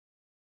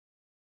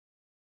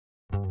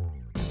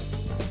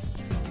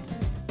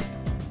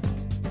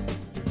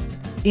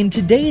In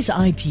today's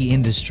IT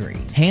industry,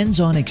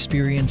 hands-on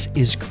experience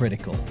is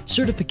critical.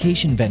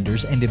 Certification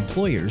vendors and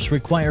employers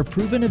require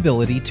proven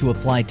ability to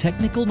apply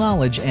technical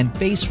knowledge and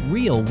face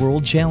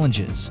real-world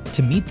challenges.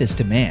 To meet this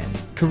demand,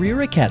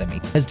 Career Academy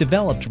has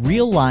developed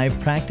real live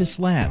practice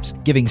labs,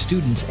 giving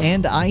students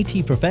and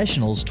IT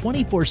professionals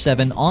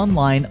 24/7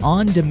 online,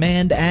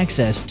 on-demand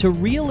access to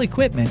real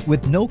equipment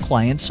with no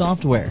client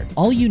software.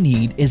 All you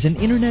need is an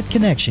internet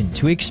connection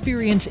to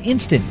experience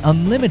instant,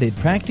 unlimited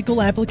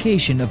practical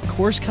application of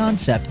course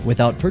concepts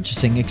without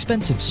purchasing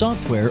expensive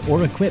software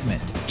or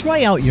equipment.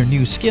 Try out your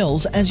new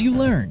skills as you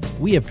learn.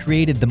 We have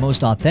created the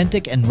most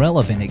authentic and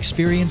relevant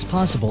experience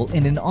possible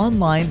in an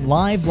online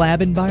live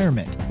lab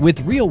environment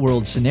with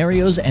real-world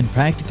scenarios and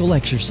practical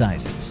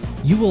exercises.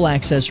 You will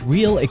access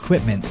real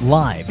equipment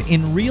live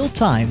in real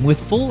time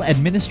with full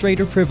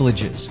administrator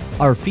privileges.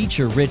 Our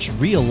feature-rich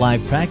real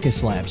live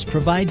practice labs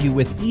provide you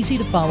with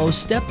easy-to-follow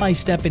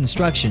step-by-step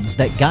instructions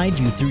that guide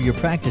you through your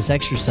practice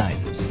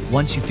exercises.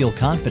 Once you feel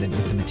confident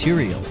with the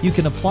material, you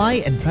can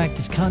apply and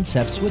practice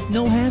concepts with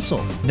no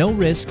hassle, no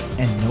risk,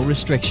 and no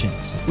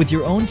restrictions. With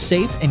your own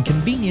safe and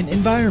convenient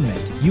environment,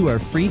 you are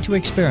free to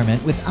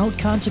experiment without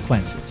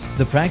consequences.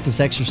 The practice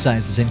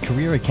exercises in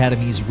Career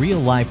Academy's real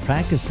live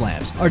practice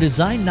labs are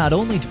designed not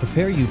only to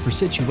prepare you for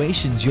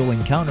situations you'll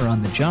encounter on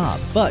the job,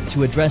 but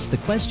to address the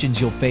questions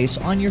you'll face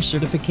on your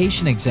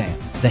certification exam.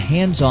 The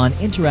hands-on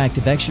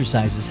interactive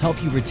exercises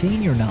help you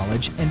retain your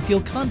knowledge and feel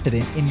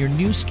confident in your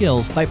new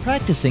skills by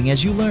practicing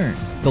as you learn.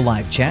 The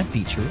live chat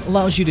feature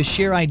allows you to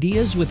share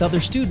ideas with other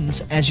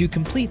students as you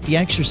complete the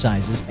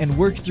exercises and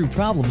work through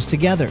problems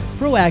together.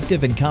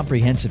 Proactive and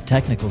comprehensive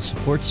technical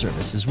support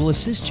services will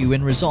assist you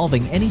in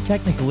resolving any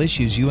technical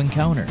issues you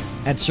encounter.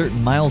 At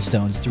certain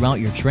milestones throughout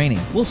your training,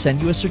 we'll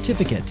send you a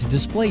certificate to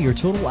display your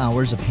total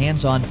hours of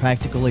hands-on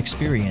practical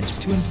experience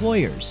to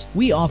employers.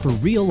 We offer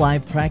real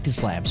live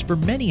practice labs for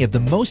many of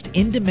the most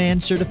in-demand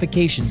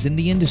certifications in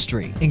the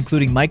industry,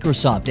 including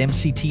Microsoft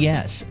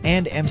MCTS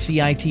and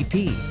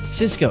MCITP,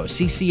 Cisco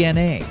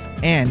CCNA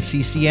and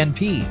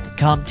CCNP,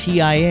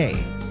 CompTIA,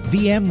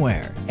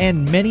 VMware,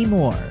 and many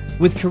more.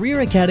 With Career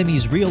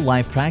Academy's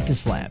real-life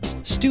practice labs,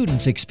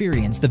 students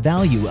experience the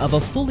value of a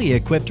fully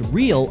equipped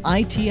real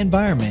IT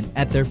environment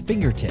at their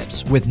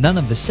fingertips with none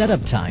of the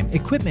setup time,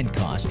 equipment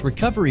cost,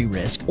 recovery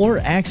risk, or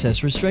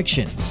access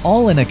restrictions.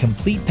 All in a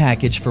complete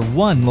package for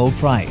one low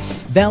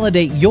price.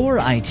 Validate your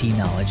IT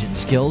knowledge and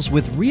skills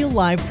with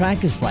real-live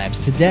practice labs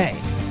today.